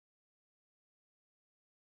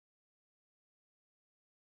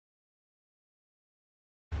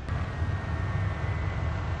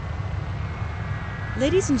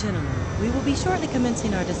Ladies and gentlemen, we will be shortly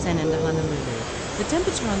commencing our descent into Honolulu. The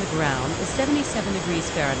temperature on the ground is 77 degrees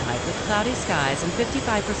Fahrenheit with cloudy skies and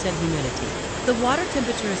 55% humidity. The water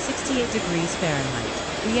temperature is 68 degrees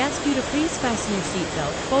Fahrenheit. We ask you to please fasten your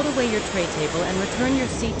seatbelt, fold away your tray table, and return your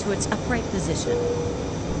seat to its upright position.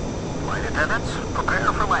 Flight attendants,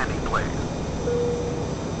 prepare for landing, please.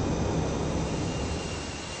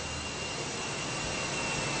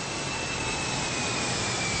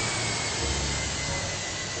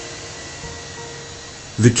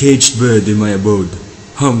 The caged bird in my abode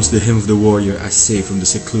hums the hymn of the warrior I say from the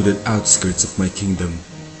secluded outskirts of my kingdom.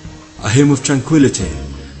 A hymn of tranquility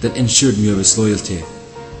that ensured me of his loyalty,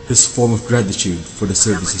 his form of gratitude for the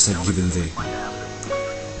services I've given thee.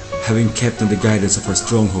 Having kept on the guidance of our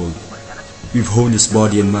stronghold, we've honed his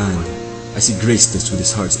body and mind as he graced us with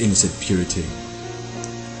his heart's innocent purity.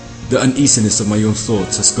 The uneasiness of my own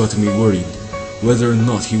thoughts has gotten me worried whether or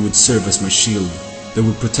not he would serve as my shield that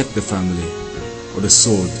would protect the family, or the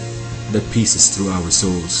sword that pierces through our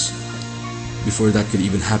souls. Before that could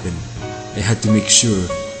even happen, I had to make sure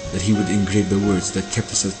that he would engrave the words that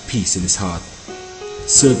kept us at peace in his heart,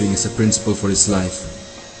 serving as a principle for his life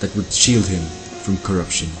that would shield him from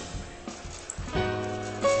corruption.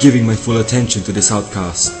 Giving my full attention to this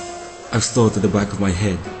outcast, I've thought at the back of my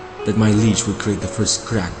head that my liege would create the first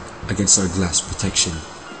crack against our glass protection.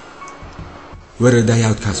 Whether the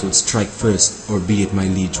outcast would strike first or be it my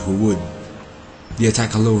liege who would, the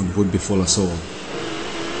attack alone would befall us all.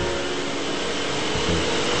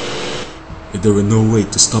 If there were no way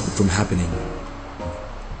to stop it from happening,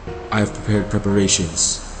 I have prepared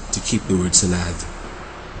preparations to keep the words alive.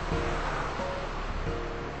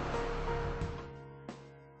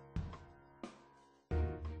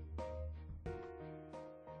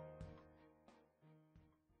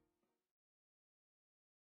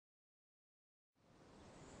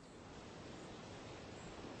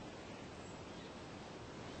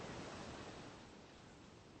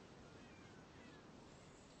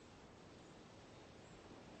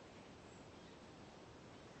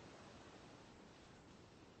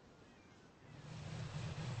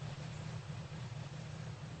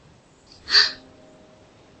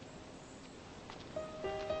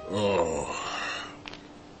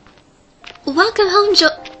 Welcome home,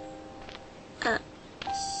 Seth?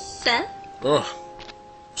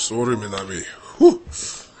 Sorry, Minami. Whew.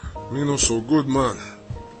 Me no so good, man.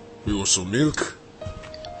 We want some milk?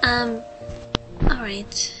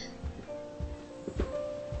 Alright.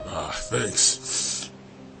 Thanks.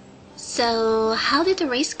 So, how did the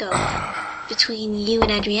race go? Between you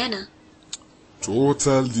and Adrianna?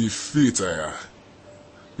 Total defeat,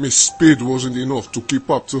 Miss speed wasn't enough to keep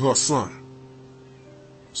up to her son.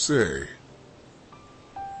 Say,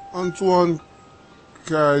 Antoine,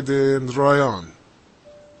 Kaide, and Ryan,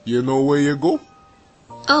 you know where you go?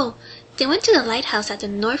 Oh, they went to the lighthouse at the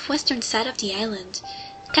northwestern side of the island.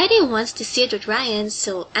 Kaide wants to see it with Ryan,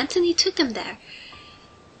 so Anthony took them there.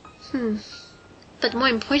 But more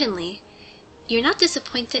importantly, you're not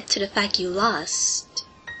disappointed to the fact you lost,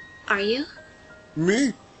 are you?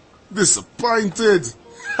 Me? Disappointed?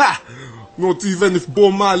 Ha! Not even if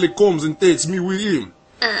Bo Marley comes and takes me with him.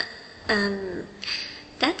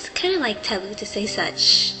 That's kind of like taboo to say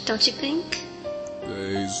such, don't you think?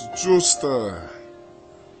 It's just,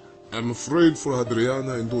 I'm afraid for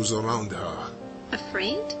Adrianna and those around her.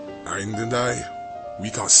 Afraid? And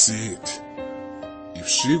we can see it. If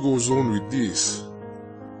she goes on with this,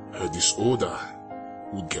 her disorder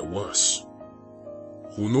would get worse.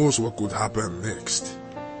 Who knows what could happen next?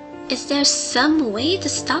 Is there some way to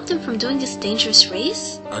stop them from doing this dangerous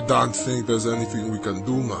race? I don't think there's anything we can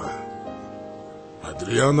do, man.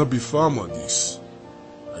 Adrianna be firm on this.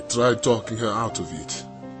 I tried talking her out of it.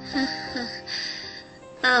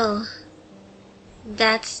 Oh,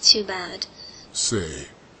 that's too bad. Say,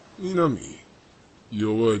 Minami,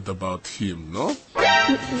 you're worried about him, no?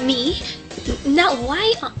 Me? Now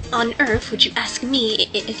why on earth would you ask me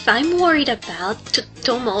if I'm worried about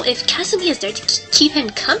Tomo if Kasumi is there to keep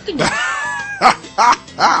him company?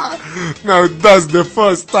 Now that's the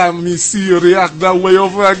first time me see you react that way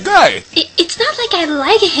over a guy. It's not like I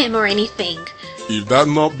like him or anything. If that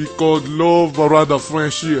not be called love but rather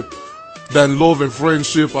friendship, then love and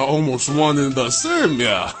friendship are almost one and the same,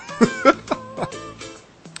 yeah.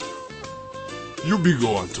 You be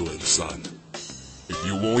going to him, son. If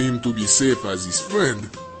you want him to be safe as his friend,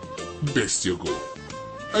 best you go.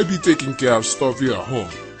 I be taking care of stuff here at home,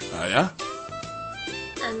 yeah?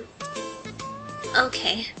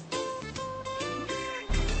 Okay.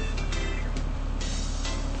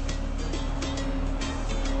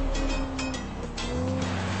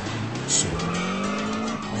 So,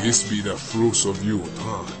 This be the fruits of youth,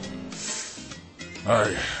 huh?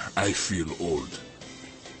 I feel old.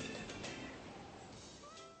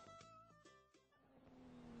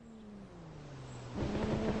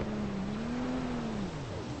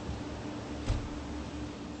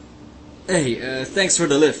 Hey, thanks for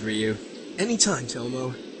the lift, Ryu. Anytime,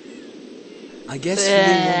 Tomo. I guess you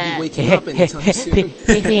won't be waking up anytime soon.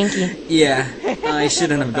 Yeah, I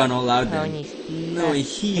shouldn't have gone all out then. Knowing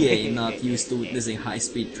Hiei not used to witnessing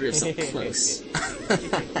high-speed drifts up close.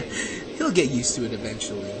 He'll get used to it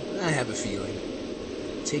eventually. I have a feeling.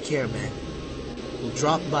 Take care, man. We'll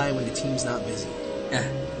drop by when the team's not busy.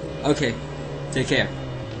 Okay. Take care.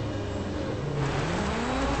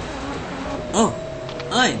 Oh,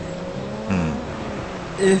 Ein.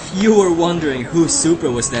 If you were wondering who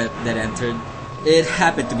Supra was that entered, it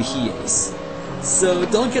happened to be Hiei's. So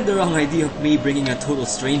don't get the wrong idea of me bringing a total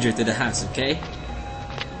stranger to the house, okay?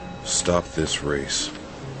 Stop this race.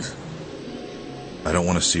 I don't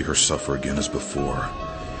want to see her suffer again as before.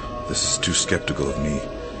 This is too skeptical of me,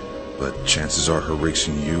 but chances are her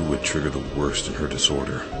racing you would trigger the worst in her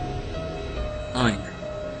disorder. Ein,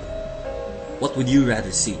 what would you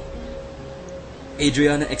rather see?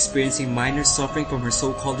 Adrianna experiencing minor suffering from her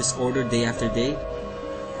so-called disorder day after day?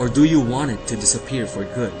 Or do you want it to disappear for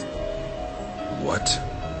good? What?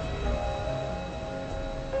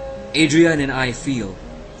 Adrianna and I feel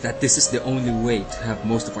that this is the only way to have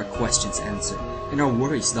most of our questions answered and our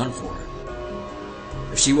worries done for.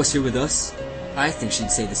 If she was here with us, I think she'd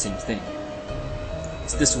say the same thing.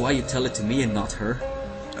 Is this why you tell it to me and not her?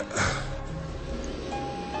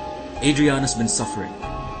 Adrianna's been suffering.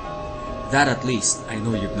 That at least I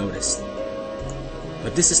know you've noticed.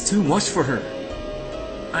 But this is too much for her.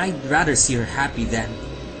 I'd rather see her happy than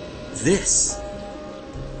this.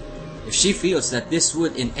 If she feels that this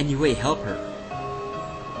would in any way help her,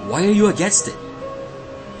 why are you against it?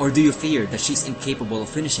 Or do you fear that she's incapable of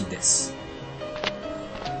finishing this?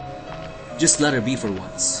 Just let her be for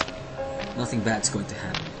once. Nothing bad's going to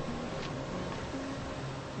happen.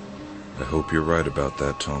 I hope you're right about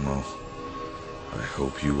that, Tomo. I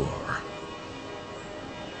hope you are.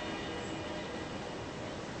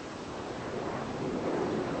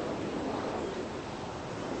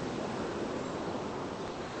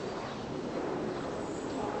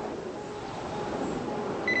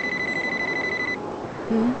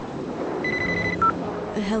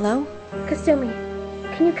 Hello? Kasumi,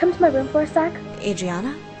 can you come to my room for a sec?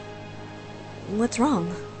 Adrianna? What's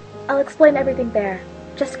wrong? I'll explain everything there.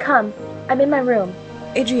 Just come. I'm in my room.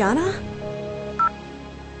 Adrianna?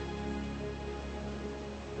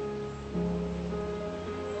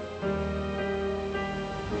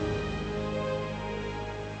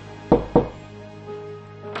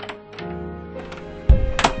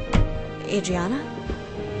 Adrianna?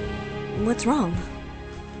 What's wrong?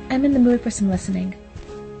 I'm in the mood for some listening.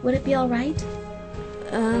 Would it be alright?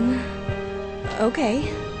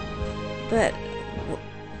 Okay. But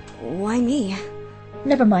why me?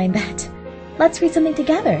 Never mind that. Let's read something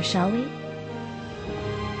together, shall we?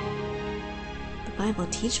 The Bible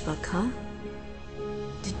teach book, huh?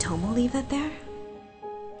 Did Tomo leave it there?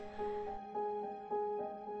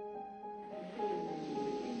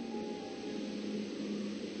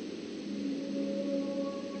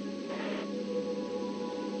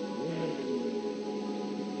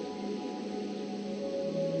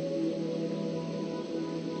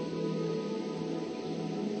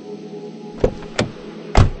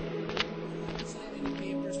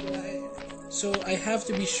 So I have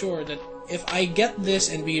to be sure that if I get this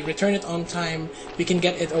and we return it on time, we can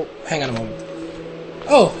get it... Oh, hang on a moment.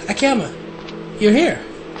 Oh, Akiyama, you're here.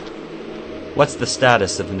 What's the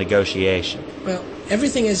status of the negotiation? Well,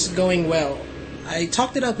 everything is going well. I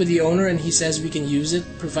talked it out with the owner and he says we can use it,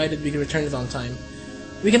 provided we can return it on time.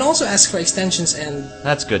 We can also ask for extensions and...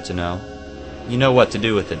 That's good to know. You know what to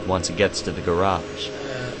do with it once it gets to the garage.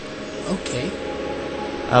 Okay.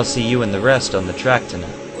 I'll see you and the rest on the track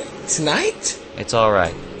tonight. Tonight? It's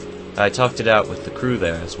alright. I talked it out with the crew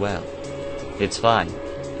there as well. It's fine.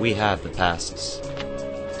 We have the passes.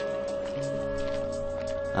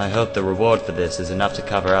 I hope the reward for this is enough to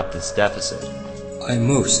cover up this deficit. I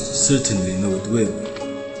most certainly know it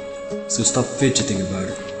will. So stop fidgeting about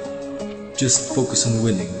it. Just focus on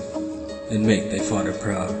winning and make thy father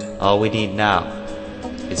proud. All we need now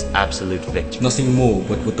is absolute victory. Nothing more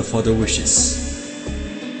but what the father wishes.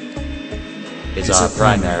 Is our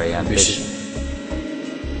primary ambition.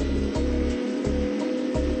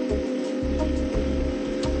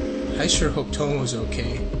 I sure hope Tomo's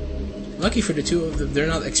okay. Lucky for the two of them, they're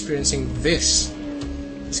not experiencing this.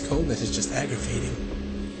 This coldness is just aggravating.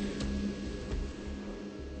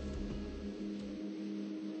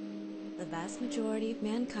 vast majority of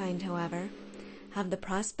mankind, however, have the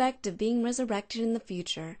prospect of being resurrected in the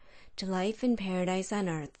future to life in paradise on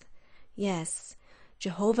earth. Yes,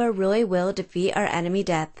 Jehovah really will defeat our enemy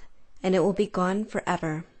death, and it will be gone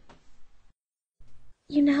forever.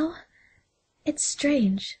 You know, it's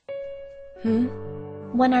strange. Hmm?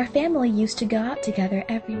 When our family used to go out together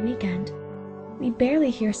every weekend, we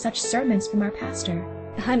barely hear such sermons from our pastor.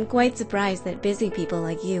 I'm quite surprised that busy people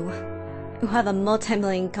like you, who have a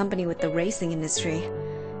multi-million company with the racing industry,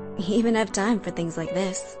 even have time for things like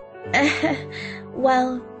this.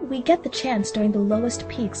 Well, we get the chance during the lowest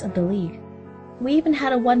peaks of the league. We even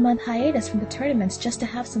had a 1-month hiatus from the tournaments just to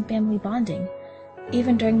have some family bonding,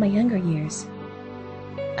 even during my younger years.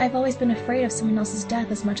 I've always been afraid of someone else's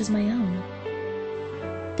death as much as my own.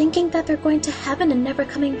 Thinking that they're going to heaven and never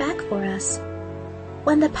coming back for us.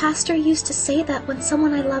 When the pastor used to say that when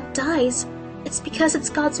someone I love dies, it's because it's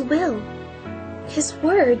God's will. His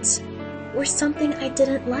words were something I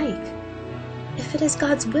didn't like. If it is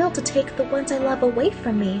God's will to take the ones I love away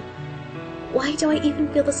from me, why do I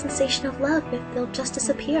even feel the sensation of love if they'll just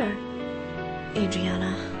disappear?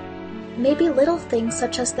 Adrianna. Maybe little things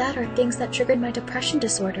such as that are things that triggered my depression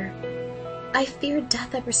disorder. I've feared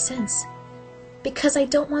death ever since, because I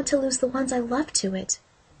don't want to lose the ones I love to it.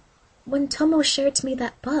 When Tomo shared to me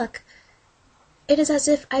that book, it is as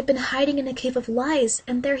if I'd been hiding in a cave of lies,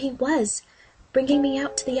 and there he was, bringing me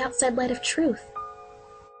out to the outside light of truth.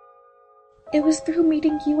 It was through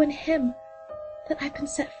meeting you and him that I've been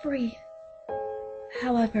set free.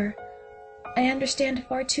 However, I understand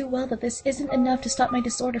far too well that this isn't enough to stop my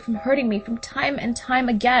disorder from hurting me from time and time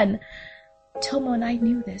again. Tomo and I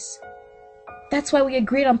knew this. That's why we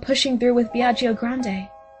agreed on pushing through with Viaggio Grande.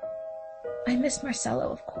 I miss Marcello,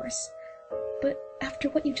 of course, but after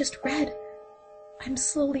what you just read, I'm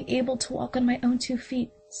slowly able to walk on my own 2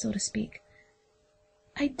 feet, so to speak.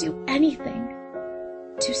 I'd do anything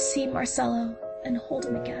to see Marcello and hold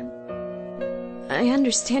him again. I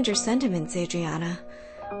understand your sentiments, Adrianna,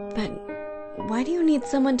 but why do you need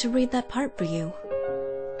someone to read that part for you?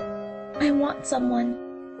 I want someone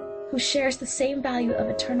who shares the same value of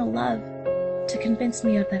eternal love to convince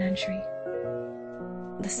me of that entry.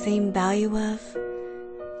 The same value of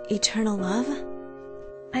eternal love?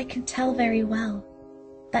 I can tell very well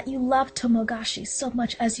that you love Tomogashi so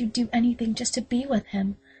much as you'd do anything just to be with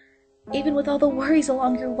him. Even with all the worries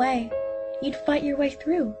along your way, you'd fight your way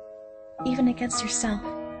through, even against yourself,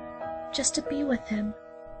 just to be with him.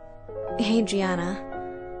 Adrianna,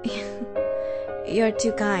 you're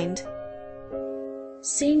too kind.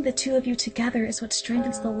 Seeing the two of you together is what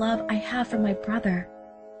strengthens the love I have for my brother.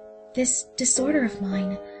 This disorder of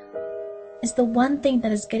mine is the one thing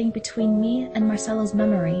that is getting between me and Marcello's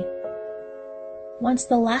memory. Once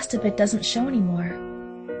the last of it doesn't show anymore,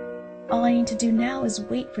 all I need to do now is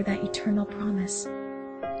wait for that eternal promise.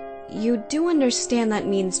 You do understand that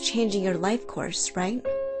means changing your life course, right?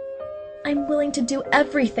 I'm willing to do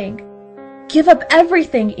everything. Give up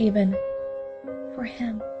everything, even. For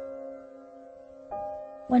him.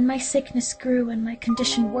 When my sickness grew and my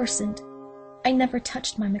condition worsened, I never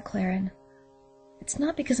touched my McLaren. It's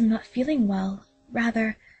not because I'm not feeling well.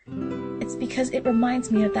 Rather, it's because it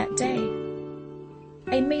reminds me of that day.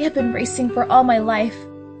 I may have been racing for all my life,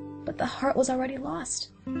 but the heart was already lost.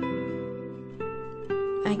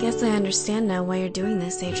 I guess I understand now why you're doing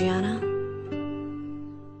this, Adrianna.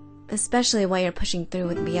 Especially why you're pushing through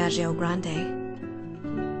with Viaggio Grande.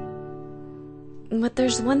 But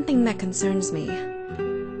there's one thing that concerns me.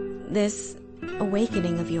 This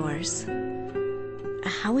awakening of yours.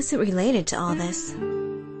 How is it related to all this?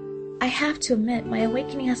 I have to admit, my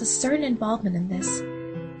awakening has a certain involvement in this.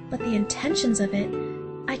 But the intentions of it,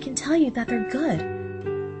 I can tell you that they're good.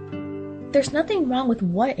 There's nothing wrong with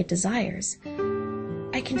what it desires.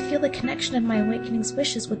 I can feel the connection of my awakening's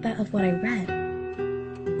wishes with that of what I read.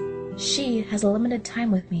 She has a limited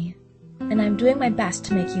time with me, and I'm doing my best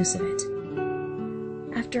to make use of it.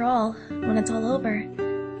 After all, when it's all over,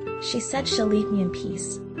 she said she'll leave me in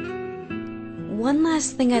peace. One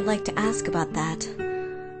last thing I'd like to ask about that.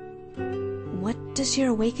 What does your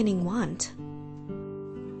awakening want?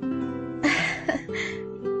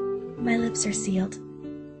 My lips are sealed.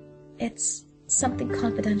 It's something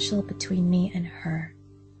confidential between me and her.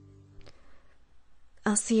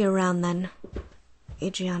 I'll see you around then,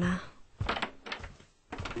 Adrianna.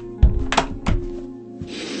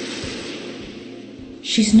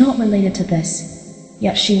 She's not related to this,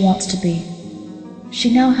 yet she wants to be.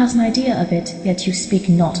 She now has an idea of it, yet you speak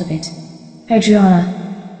not of it. Adrianna,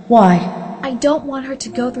 why? I don't want her to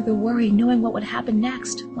go through the worry knowing what would happen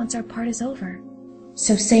next once our part is over.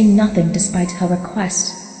 So say nothing despite her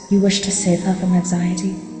request. You wish to save her from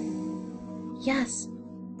anxiety? Yes.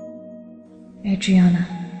 Adrianna,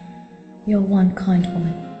 you're one kind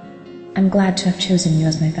woman. I'm glad to have chosen you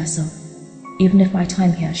as my vessel, even if my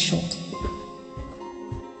time here is short.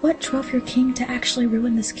 What drove your king to actually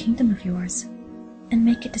ruin this kingdom of yours, and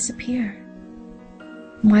make it disappear?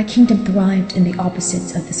 My kingdom thrived in the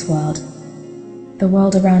opposites of this world. The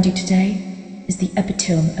world around you today is the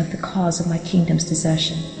epitome of the cause of my kingdom's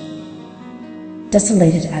desertion.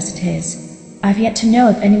 Desolated as it is, I've yet to know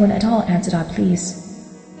if anyone at all answered our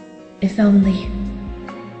pleas. If only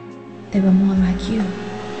they were more like you.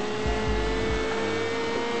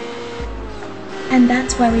 And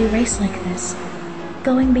that's why we race like this,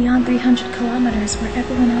 going beyond 300 kilometers where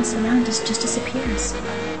everyone else around us just disappears.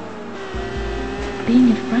 Being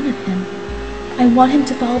in front of him, I want him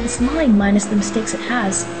to follow this line minus the mistakes it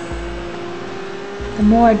has. The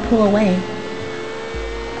more I'd pull away,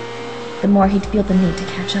 the more he'd feel the need to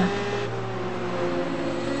catch up.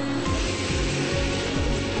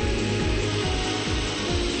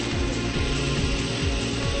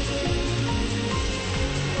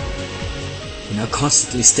 You're now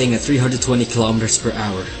constantly staying at 320 kilometers per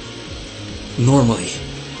hour. Normally,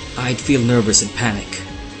 I'd feel nervous and panic.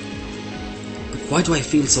 But why do I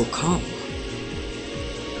feel so calm?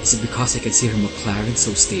 Is it because I can see her McLaren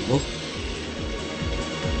so stable?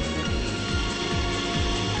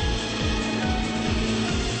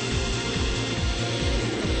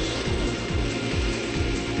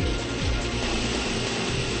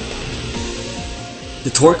 The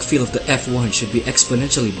torque feel of the F1 should be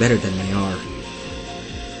exponentially better than my R.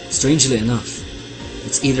 Strangely enough,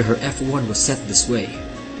 it's either her F1 was set this way,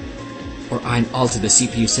 or I altered the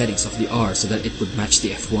CPU settings of the R so that it would match the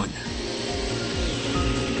F1.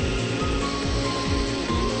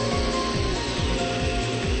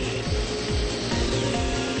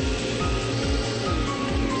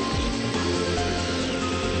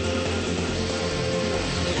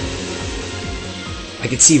 I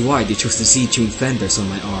can see why they chose the Z-tuned fenders on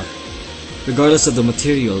my R. Regardless of the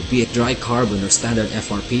material, be it dry carbon or standard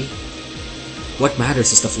FRP, what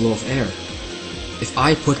matters is the flow of air. If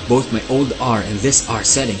I put both my old R and this R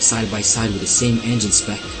setting side by side with the same engine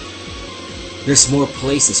spec, there's more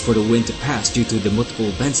places for the wind to pass due to the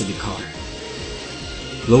multiple bends of the car,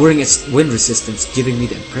 lowering its wind resistance, giving me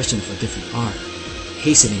the impression of a different R,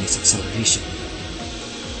 hastening its acceleration.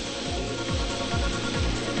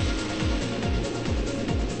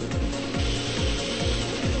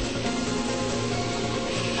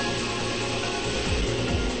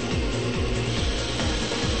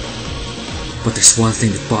 But there's one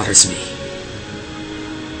thing that bothers me.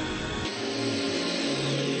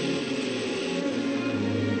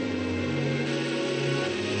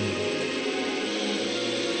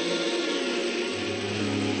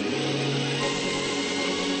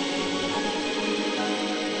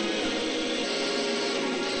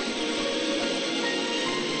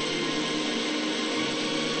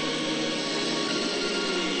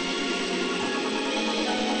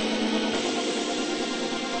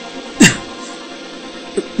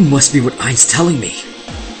 Must be what Ein's telling me.